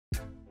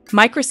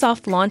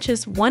Microsoft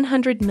launches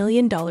 $100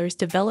 million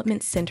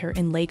development center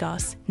in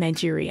Lagos,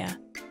 Nigeria.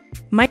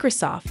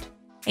 Microsoft,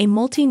 a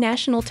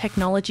multinational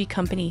technology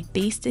company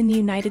based in the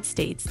United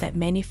States that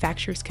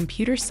manufactures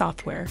computer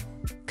software,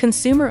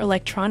 consumer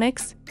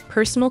electronics,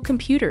 personal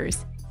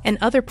computers, and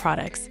other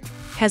products,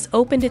 has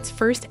opened its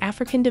first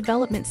African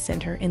Development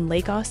Center in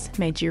Lagos,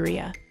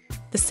 Nigeria.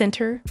 The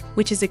center,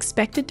 which is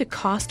expected to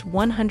cost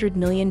 $100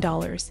 million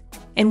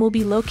and will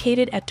be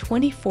located at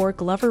 24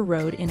 Glover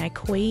Road in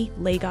Ikoyi,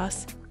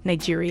 Lagos,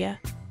 Nigeria,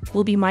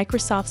 will be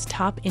Microsoft's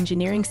top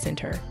engineering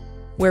center,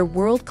 where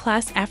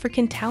world-class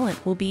African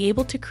talent will be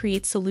able to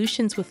create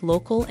solutions with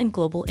local and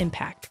global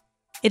impact.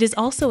 It is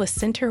also a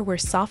center where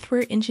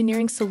software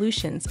engineering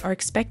solutions are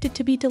expected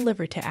to be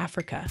delivered to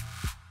Africa.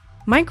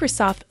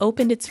 Microsoft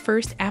opened its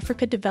first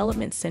Africa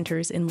Development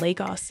Centers in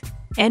Lagos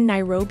and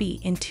Nairobi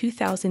in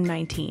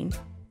 2019.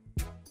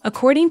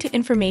 According to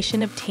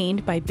information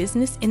obtained by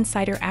Business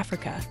Insider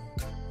Africa,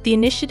 the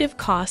initiative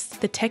costs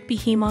the tech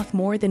behemoth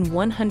more than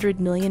 $100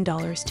 million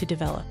to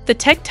develop. The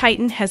tech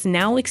titan has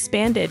now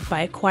expanded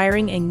by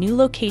acquiring a new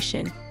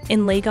location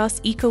in Lagos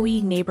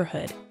Ikoyi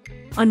neighborhood.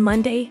 On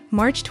Monday,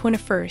 March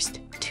 21,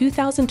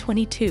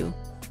 2022,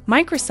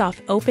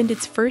 Microsoft opened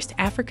its first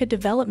Africa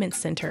Development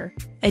Center,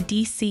 a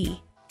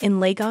DC, in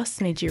Lagos,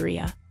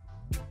 Nigeria.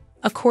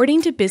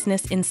 According to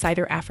Business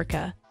Insider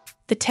Africa,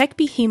 the tech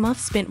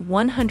behemoth spent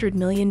 $100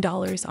 million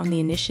on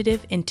the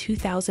initiative in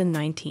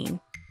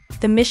 2019.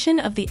 The mission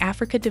of the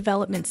Africa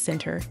Development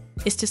Center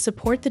is to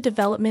support the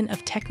development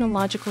of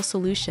technological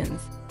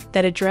solutions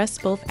that address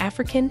both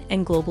African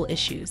and global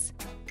issues.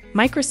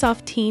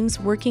 Microsoft teams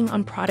working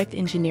on product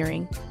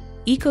engineering,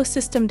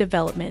 ecosystem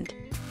development,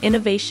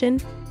 innovation,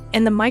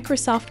 and the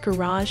Microsoft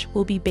Garage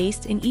will be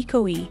based in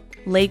Ikoyi,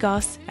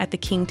 Lagos at the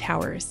King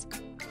Towers.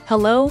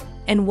 Hello,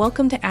 and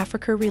welcome to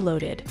Africa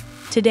Reloaded.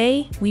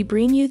 Today, we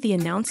bring you the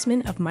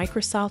announcement of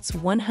Microsoft's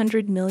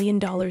 $100 million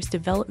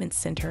development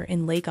center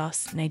in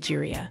Lagos,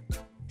 Nigeria.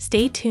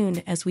 Stay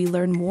tuned as we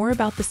learn more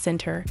about the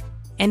center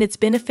and its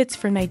benefits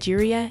for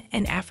Nigeria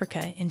and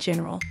Africa in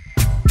general.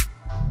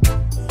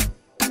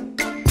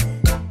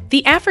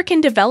 The African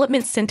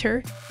Development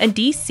Center, a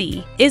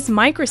DC, is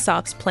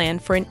Microsoft's plan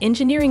for an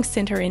engineering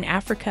center in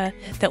Africa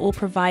that will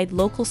provide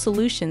local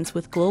solutions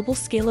with global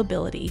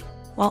scalability,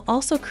 while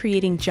also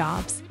creating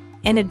jobs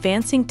and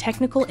advancing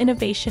technical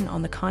innovation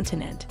on the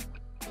continent.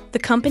 The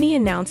company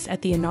announced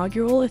at the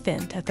inaugural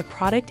event that the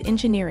product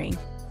engineering,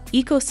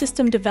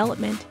 ecosystem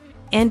development,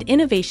 and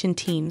innovation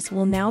teams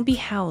will now be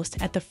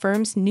housed at the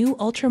firm's new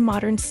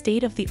ultra-modern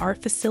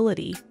state-of-the-art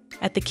facility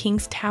at the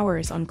King's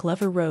Towers on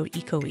Glover Road,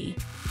 Ikoyi.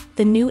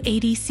 The new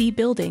ADC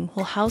building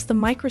will house the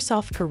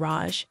Microsoft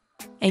Garage,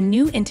 a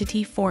new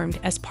entity formed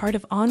as part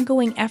of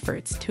ongoing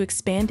efforts to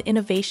expand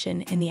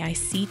innovation in the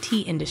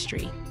ICT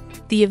industry.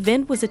 The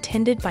event was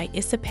attended by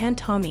Issa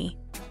Pantami,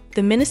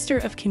 the Minister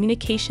of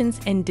Communications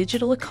and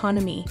Digital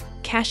Economy,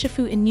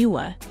 Kashifu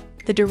Inuwa,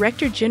 the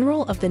Director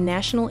General of the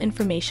National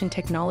Information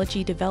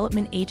Technology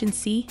Development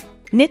Agency,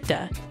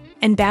 NITDA,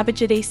 and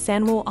Babajide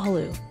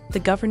Sanwo-Olu, the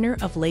Governor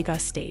of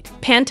Lagos State.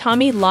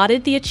 Pantami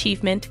lauded the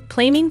achievement,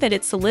 claiming that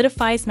it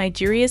solidifies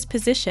Nigeria's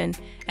position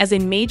as a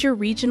major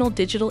regional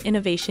digital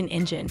innovation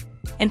engine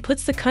and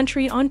puts the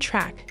country on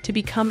track to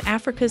become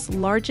Africa's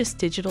largest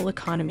digital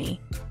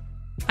economy.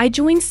 I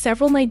joined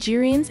several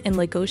Nigerians and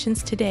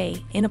Lagosians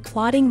today in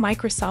applauding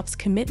Microsoft's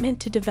commitment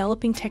to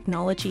developing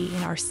technology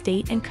in our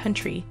state and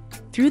country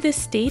through this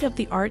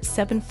state-of-the-art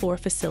 7th-floor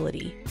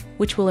facility,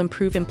 which will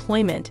improve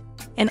employment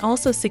and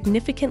also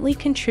significantly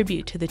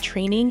contribute to the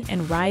training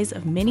and rise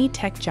of many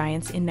tech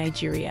giants in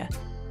Nigeria.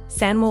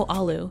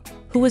 Sanwo-Olu,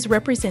 who was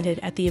represented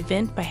at the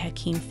event by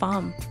Hakeem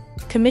Pham,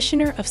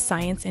 Commissioner of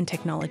Science and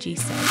Technology,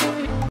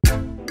 said.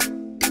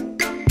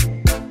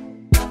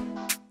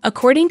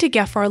 According to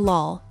Gafar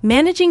Lal,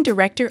 Managing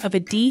Director of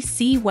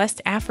ADC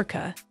West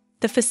Africa,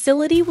 the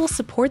facility will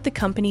support the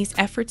company's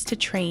efforts to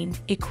train,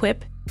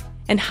 equip,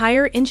 and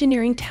hire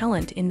engineering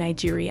talent in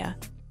Nigeria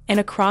and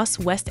across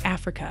West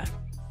Africa.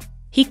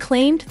 He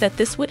claimed that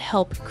this would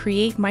help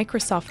create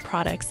Microsoft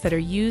products that are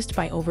used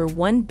by over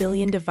 1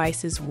 billion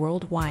devices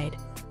worldwide,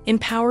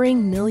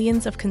 empowering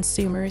millions of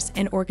consumers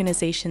and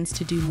organizations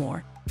to do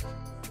more.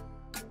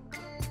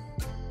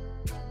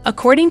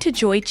 According to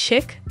Joy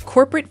Chick,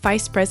 Corporate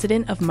Vice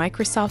President of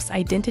Microsoft's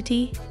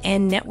Identity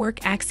and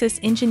Network Access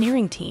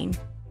Engineering team,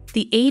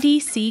 the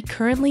ADC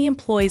currently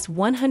employs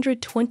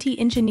 120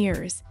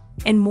 engineers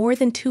and more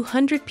than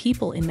 200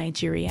 people in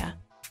Nigeria.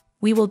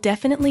 We will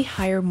definitely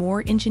hire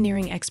more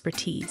engineering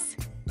expertise,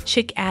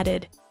 Chick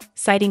added,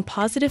 citing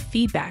positive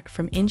feedback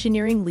from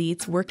engineering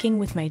leads working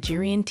with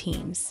Nigerian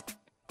teams.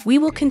 We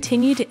will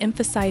continue to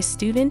emphasize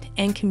student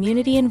and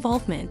community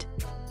involvement,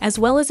 as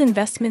well as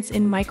investments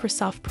in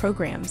Microsoft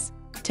programs,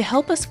 to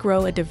help us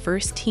grow a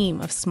diverse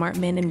team of smart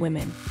men and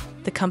women,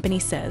 the company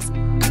says.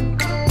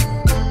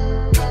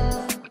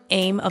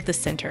 Aim of the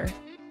center.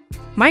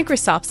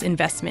 Microsoft's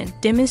investment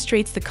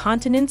demonstrates the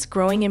continent's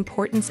growing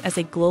importance as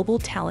a global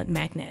talent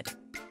magnet.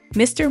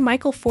 Mr.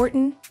 Michael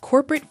Fortin,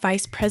 Corporate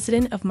Vice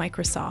President of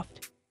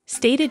Microsoft,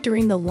 stated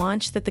during the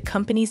launch that the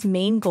company's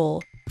main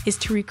goal is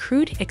to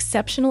recruit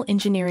exceptional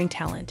engineering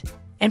talent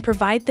and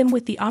provide them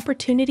with the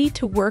opportunity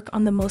to work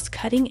on the most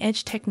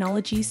cutting-edge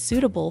technologies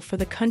suitable for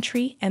the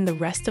country and the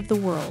rest of the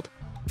world.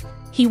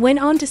 He went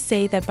on to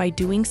say that by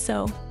doing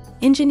so,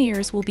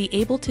 engineers will be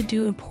able to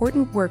do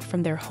important work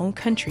from their home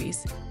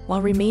countries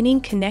while remaining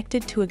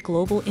connected to a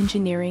global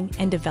engineering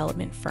and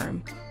development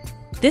firm.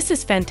 This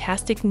is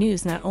fantastic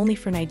news not only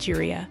for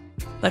Nigeria,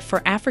 but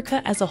for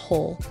Africa as a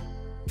whole.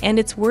 And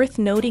it's worth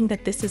noting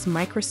that this is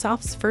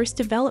Microsoft's first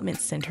development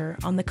center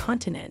on the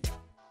continent.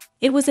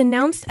 It was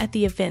announced at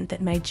the event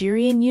that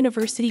Nigerian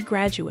university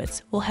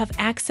graduates will have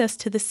access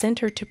to the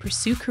center to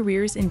pursue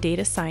careers in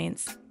data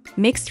science,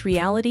 mixed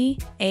reality,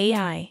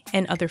 AI,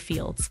 and other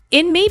fields.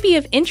 It may be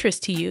of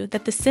interest to you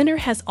that the center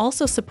has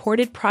also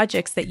supported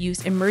projects that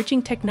use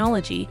emerging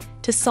technology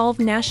to solve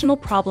national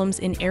problems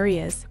in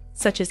areas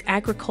such as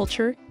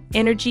agriculture,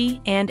 energy,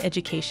 and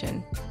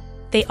education.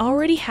 They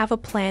already have a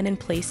plan in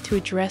place to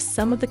address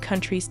some of the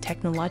country's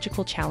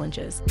technological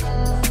challenges.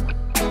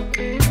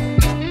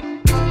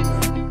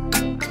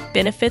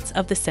 Benefits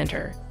of the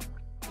center.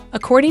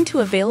 According to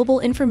available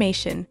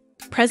information,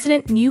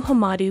 President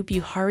Muhammadu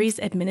Buhari's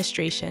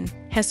administration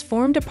has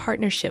formed a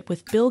partnership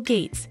with Bill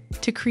Gates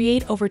to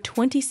create over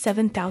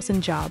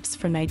 27,000 jobs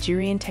for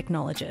Nigerian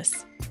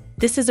technologists.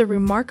 This is a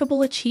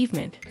remarkable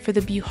achievement for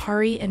the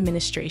Buhari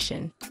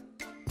administration.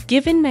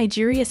 Given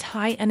Nigeria's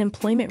high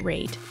unemployment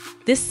rate,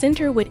 this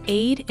center would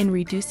aid in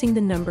reducing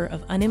the number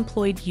of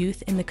unemployed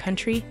youth in the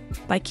country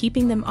by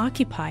keeping them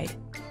occupied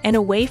and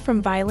away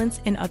from violence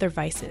and other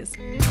vices.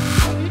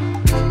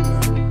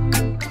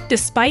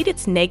 Despite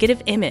its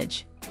negative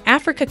image,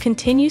 Africa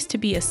continues to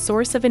be a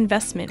source of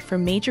investment for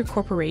major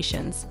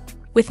corporations.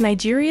 With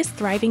Nigeria's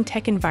thriving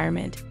tech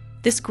environment,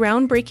 this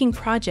groundbreaking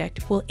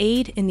project will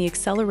aid in the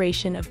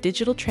acceleration of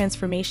digital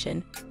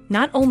transformation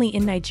not only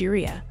in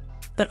Nigeria,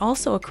 but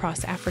also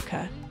across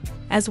Africa,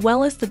 as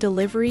well as the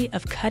delivery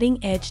of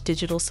cutting-edge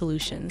digital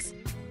solutions.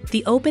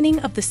 The opening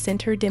of the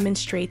center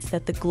demonstrates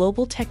that the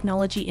global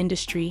technology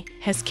industry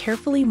has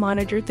carefully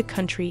monitored the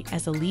country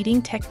as a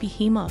leading tech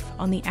behemoth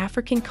on the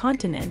African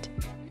continent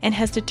and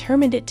has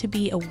determined it to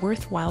be a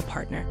worthwhile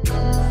partner.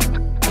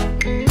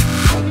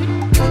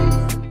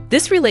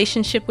 This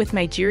relationship with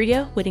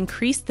Nigeria would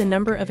increase the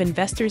number of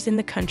investors in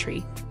the country,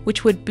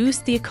 which would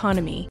boost the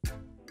economy.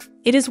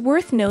 It is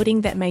worth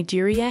noting that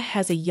Nigeria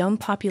has a young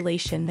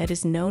population that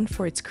is known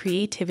for its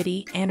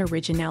creativity and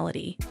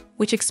originality,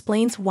 which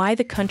explains why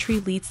the country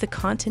leads the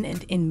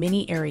continent in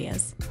many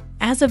areas.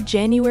 As of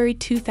January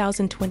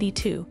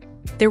 2022,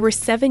 there were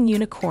 7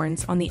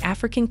 unicorns on the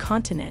African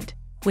continent,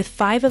 with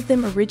 5 of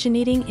them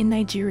originating in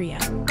Nigeria.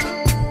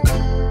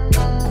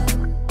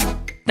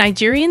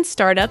 Nigerian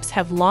startups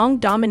have long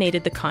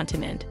dominated the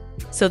continent,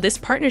 so this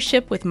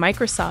partnership with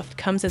Microsoft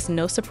comes as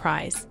no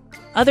surprise.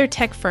 Other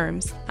tech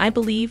firms, I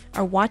believe,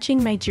 are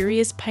watching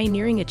Nigeria's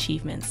pioneering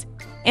achievements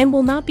and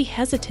will not be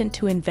hesitant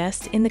to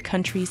invest in the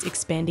country's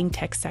expanding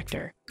tech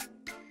sector.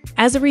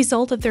 As a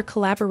result of their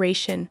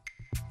collaboration,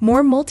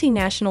 more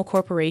multinational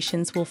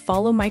corporations will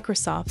follow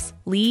Microsoft's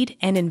lead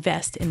and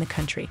invest in the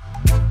country.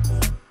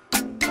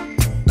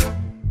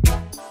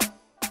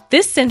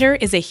 This center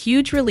is a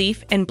huge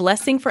relief and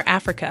blessing for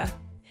Africa,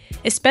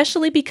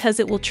 especially because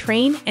it will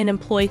train and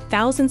employ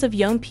thousands of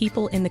young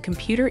people in the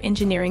computer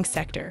engineering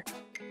sector.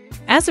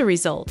 As a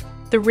result,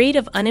 the rate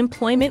of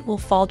unemployment will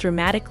fall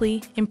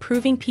dramatically,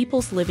 improving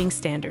people's living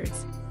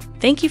standards.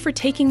 Thank you for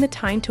taking the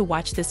time to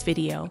watch this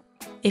video.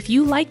 If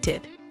you liked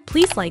it,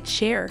 please like,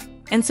 share,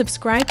 and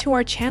subscribe to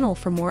our channel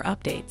for more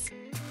updates.